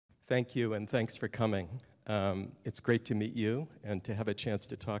Thank you, and thanks for coming. It's great to meet you and to have a chance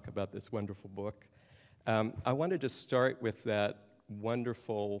to talk about this wonderful book. I wanted to start with that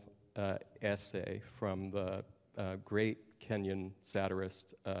wonderful essay from the great Kenyan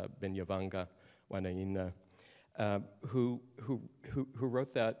satirist Binyavanga Wanaina, who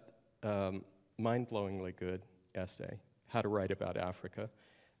wrote that mind-blowingly good essay, How to Write About Africa,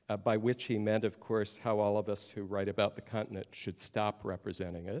 by which he meant, of course, how all of us who write about the continent should stop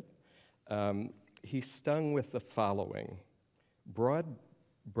representing it. He stung with the following: broad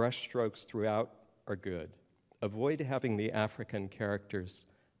brushstrokes throughout are good. Avoid having the African characters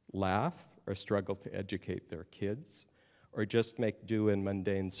laugh or struggle to educate their kids, or just make do in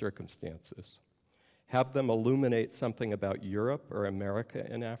mundane circumstances. Have them illuminate something about Europe or America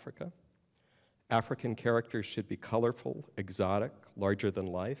in Africa. African characters should be colorful, exotic, larger than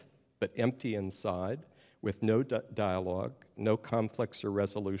life, but empty inside, with no dialogue, no conflicts or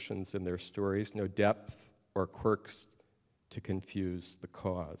resolutions in their stories, no depth or quirks to confuse the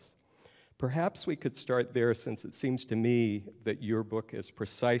cause. Perhaps we could start there, since it seems to me that your book is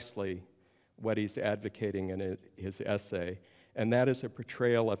precisely what he's advocating in his essay, and that is a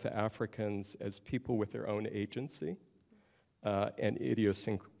portrayal of Africans as people with their own agency and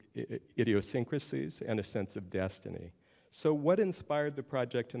idiosyncrasies and a sense of destiny. So what inspired the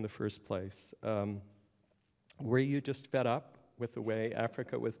project in the first place? Were you just fed up with the way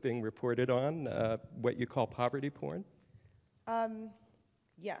Africa was being reported on, what you call poverty porn?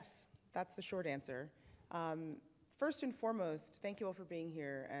 Yes, that's the short answer. First and foremost, thank you all for being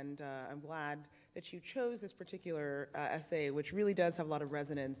here, and I'm glad that you chose this particular essay, which really does have a lot of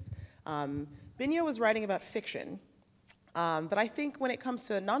resonance. Binyo was writing about fiction, but I think when it comes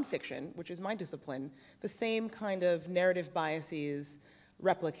to nonfiction, which is my discipline, the same kind of narrative biases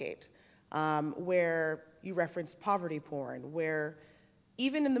replicate, where you referenced poverty porn, where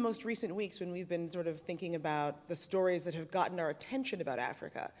even in the most recent weeks when we've been sort of thinking about the stories that have gotten our attention about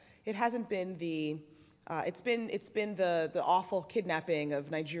Africa, it hasn't been it's been the awful kidnapping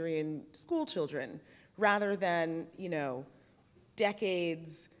of Nigerian school children, rather than, you know,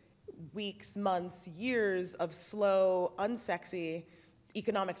 decades, weeks, months, years of slow, unsexy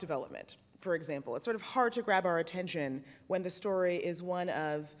economic development, for example. It's sort of hard to grab our attention when the story is one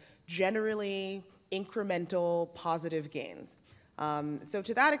of generally incremental positive gains. So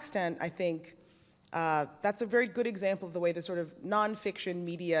to that extent, I think that's a very good example of the way the sort of nonfiction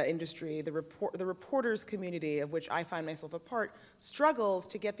media industry, the reporters community, of which I find myself a part, struggles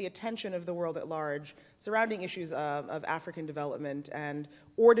to get the attention of the world at large surrounding issues of African development and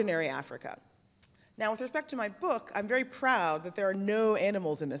ordinary Africa. Now, with respect to my book, I'm very proud that there are no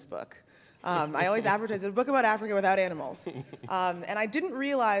animals in this book. I always advertise a book about Africa without animals. And I didn't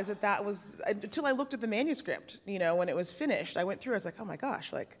realize that was, until I looked at the manuscript, you know, when it was finished. I went through, I was like, oh my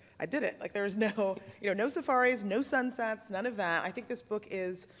gosh, like, I did it. Like, there was no, you know, no safaris, no sunsets, none of that. I think this book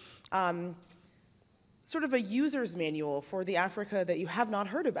is sort of a user's manual for the Africa that you have not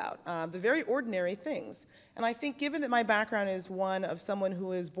heard about, the very ordinary things. And I think, given that my background is one of someone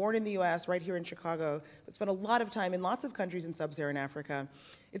who is born in the US, right here in Chicago, but spent a lot of time in lots of countries in sub-Saharan Africa,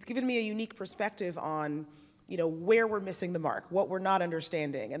 it's given me a unique perspective on, you know, where we're missing the mark, what we're not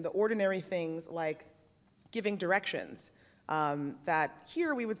understanding, and the ordinary things like giving directions. That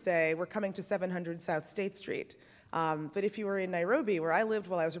here we would say, we're coming to 700 South State Street. But if you were in Nairobi, where I lived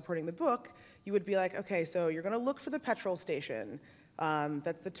while I was reporting the book, you would be like, okay, so you're gonna look for the petrol station,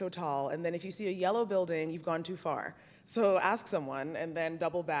 that's the Total, and then if you see a yellow building, you've gone too far. So ask someone, and then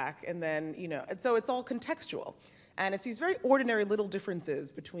double back, and then, you know, and so it's all contextual. And it's these very ordinary little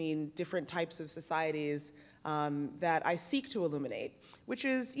differences between different types of societies that I seek to illuminate, which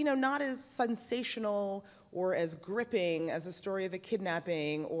is, you know, not as sensational or as gripping as a story of a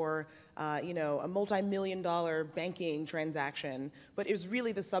kidnapping or, you know, a multi-million-dollar banking transaction, but is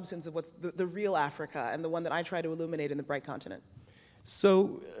really the substance of what's the real Africa, and the one that I try to illuminate in The Bright Continent.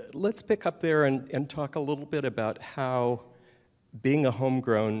 So let's pick up there and talk a little bit about how, being a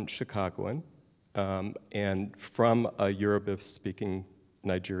homegrown Chicagoan and from a Yoruba-speaking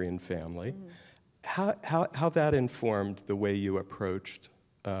Nigerian family, how that informed the way you approached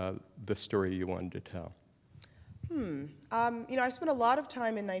the story you wanted to tell. You know, I spent a lot of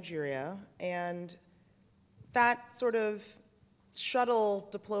time in Nigeria, and that sort of shuttle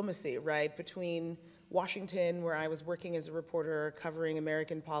diplomacy, right, between Washington, where I was working as a reporter, covering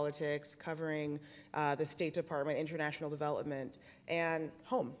American politics, covering the State Department, international development, and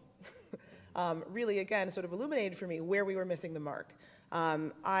home, really, again, sort of illuminated for me where we were missing the mark.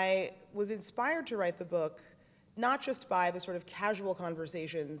 I was inspired to write the book not just by the sort of casual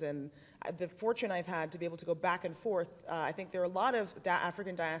conversations and the fortune I've had to be able to go back and forth. I think there are a lot of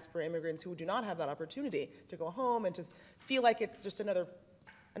African diaspora immigrants who do not have that opportunity to go home and just feel like it's just another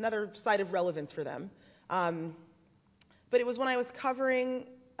site of relevance for them. But it was when I was covering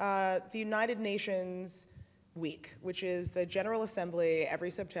the United Nations Week, which is the General Assembly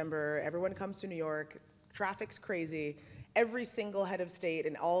every September. Everyone comes to New York. Traffic's crazy. Every single head of state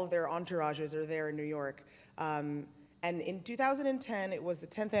and all of their entourages are there in New York. And in 2010, it was the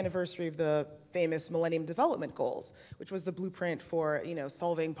 10th anniversary of the famous Millennium Development Goals, which was the blueprint for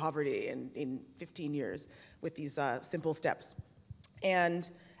solving poverty in 15 years with these simple steps. And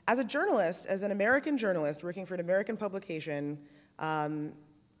as a journalist, as an American journalist working for an American publication,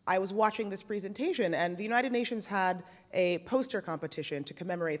 I was watching this presentation, and the United Nations had a poster competition to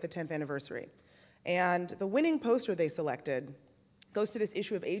commemorate the 10th anniversary. And the winning poster they selected goes to this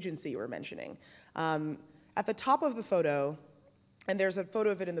issue of agency you were mentioning. At the top of the photo, and there's a photo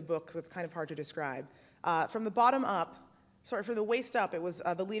of it in the book because it's kind of hard to describe, from the bottom up, from the waist up, it was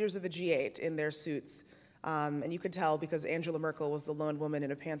the leaders of the G8 in their suits. And you could tell because Angela Merkel was the lone woman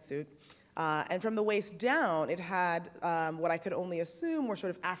in a pantsuit. And from the waist down, it had what I could only assume were sort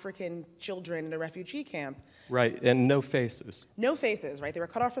of African children in a refugee camp. Right, and no faces. No faces, right? They were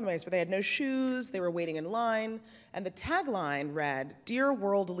cut off from the waist, but they had no shoes, they were waiting in line, and the tagline read, "Dear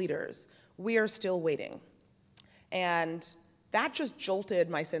world leaders, we are still waiting." And that just jolted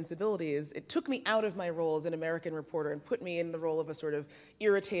my sensibilities. It took me out of my role as an American reporter and put me in the role of a sort of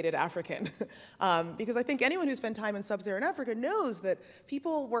irritated African. Because I think anyone who spent time in sub-Saharan Africa knows that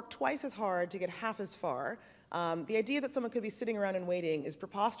people work twice as hard to get half as far. The idea that someone could be sitting around and waiting is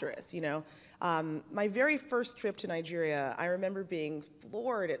preposterous, My very first trip to Nigeria, I remember being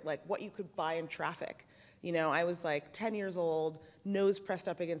floored at what you could buy in traffic. I was 10 years old, nose pressed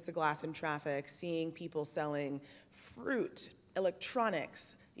up against the glass in traffic, seeing people selling fruit,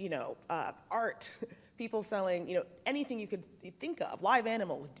 electronics, art, people selling, anything you could think of, live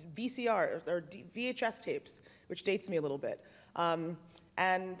animals, VCR or VHS tapes, which dates me a little bit. And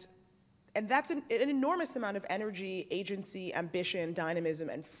that's an enormous amount of energy, agency, ambition, dynamism,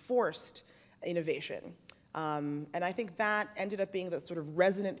 and forced innovation. And I think that ended up being the sort of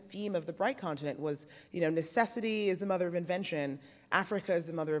resonant theme of the Bright Continent was, necessity is the mother of invention, Africa is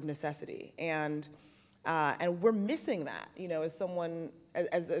the mother of necessity. And we're missing that,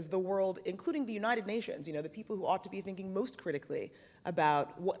 as the world, including the United Nations, the people who ought to be thinking most critically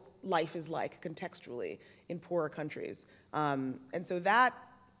about what life is like contextually in poorer countries. And so that,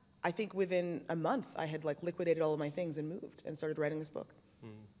 I think within a month, I had liquidated all of my things and moved and started writing this book.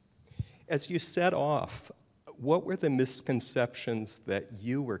 As you set off, what were the misconceptions that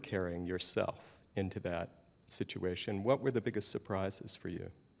you were carrying yourself into that situation? What were the biggest surprises for you?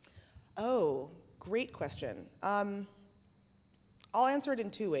 Oh, great question. I'll answer it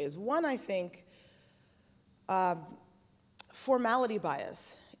in two ways. One, I think formality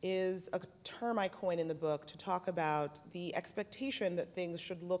bias is a term I coin in the book to talk about the expectation that things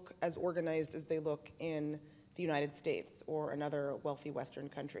should look as organized as they look in the United States or another wealthy Western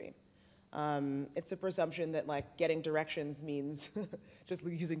country. It's a presumption that getting directions means just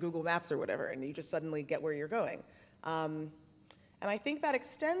using Google Maps or whatever, and you just suddenly get where you're going. And I think that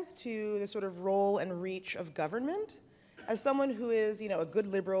extends to the sort of role and reach of government. As someone who is, a good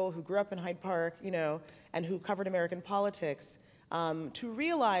liberal who grew up in Hyde Park, and who covered American politics, to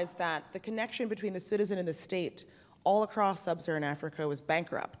realize that the connection between the citizen and the state all across sub-Saharan Africa was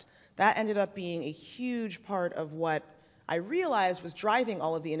bankrupt. That ended up being a huge part of what I realized was driving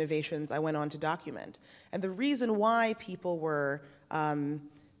all of the innovations I went on to document. And the reason why people were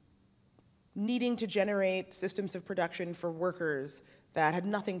needing to generate systems of production for workers that had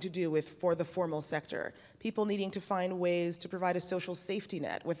nothing to do with for the formal sector, people needing to find ways to provide a social safety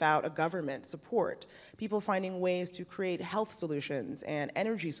net without a government support, people finding ways to create health solutions and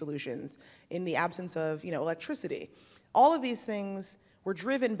energy solutions in the absence of electricity. All of these things were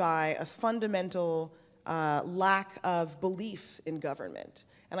driven by a fundamental lack of belief in government.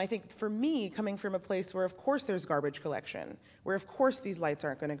 And I think for me, coming from a place where of course there's garbage collection, where of course these lights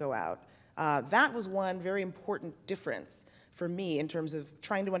aren't going to go out, that was one very important difference for me in terms of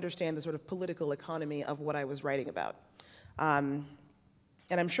trying to understand the sort of political economy of what I was writing about. And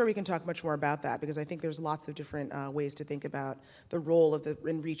I'm sure we can talk much more about that because I think there's lots of different ways to think about the role of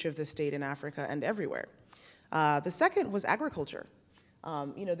and reach of the state in Africa and everywhere. The second was agriculture.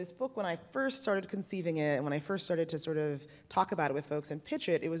 This book, when I first started conceiving it and when I first started to sort of talk about it with folks and pitch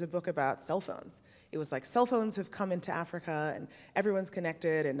it, it was a book about cell phones. It was cell phones have come into Africa and everyone's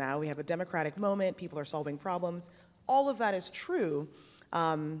connected and now we have a democratic moment, people are solving problems. All of that is true,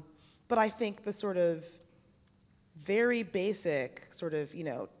 but I think the sort of very basic sort of,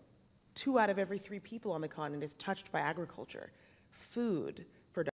 2 out of every 3 people on the continent is touched by agriculture. Food,